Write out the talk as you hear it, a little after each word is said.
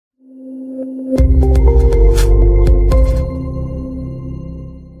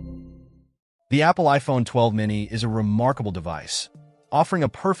The Apple iPhone 12 mini is a remarkable device, offering a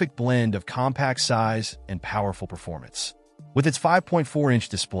perfect blend of compact size and powerful performance. With its 5.4-inch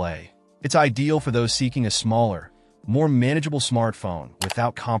display, it's ideal for those seeking a smaller, more manageable smartphone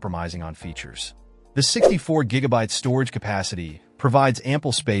without compromising on features. The 64GB storage capacity provides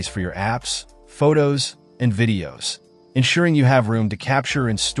ample space for your apps, photos, and videos, ensuring you have room to capture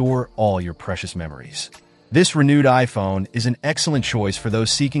and store all your precious memories. This renewed iPhone is an excellent choice for those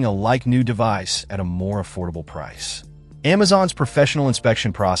seeking a like-new device at a more affordable price. Amazon's professional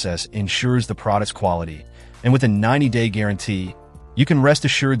inspection process ensures the product's quality, and with a 90-day guarantee, you can rest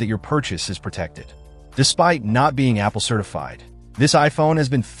assured that your purchase is protected. Despite not being Apple certified, this iPhone has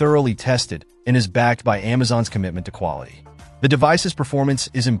been thoroughly tested and is backed by Amazon's commitment to quality. The device's performance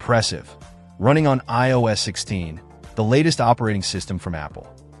is impressive, running on iOS 16, the latest operating system from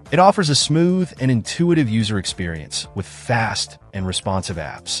Apple. It offers a smooth and intuitive user experience with fast and responsive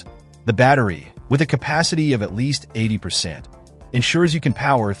apps. The battery, with a capacity of at least 80%, ensures you can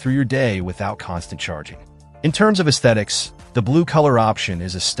power through your day without constant charging. In terms of aesthetics, the blue color option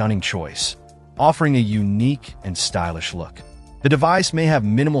is a stunning choice, offering a unique and stylish look. The device may have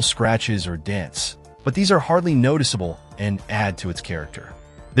minimal scratches or dents, but these are hardly noticeable and add to its character.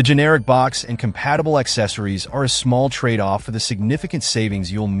 The generic box and compatible accessories are a small trade-off for the significant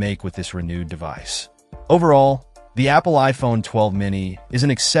savings you'll make with this renewed device. Overall, the Apple iPhone 12 mini is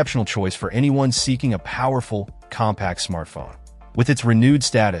an exceptional choice for anyone seeking a powerful, compact smartphone. With its renewed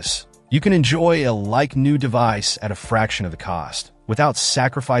status, you can enjoy a like-new device at a fraction of the cost, without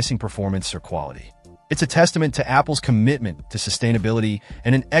sacrificing performance or quality. It's a testament to Apple's commitment to sustainability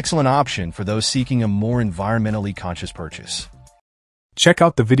and an excellent option for those seeking a more environmentally conscious purchase. Check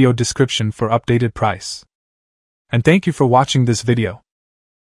out the video description for updated price. And thank you for watching this video.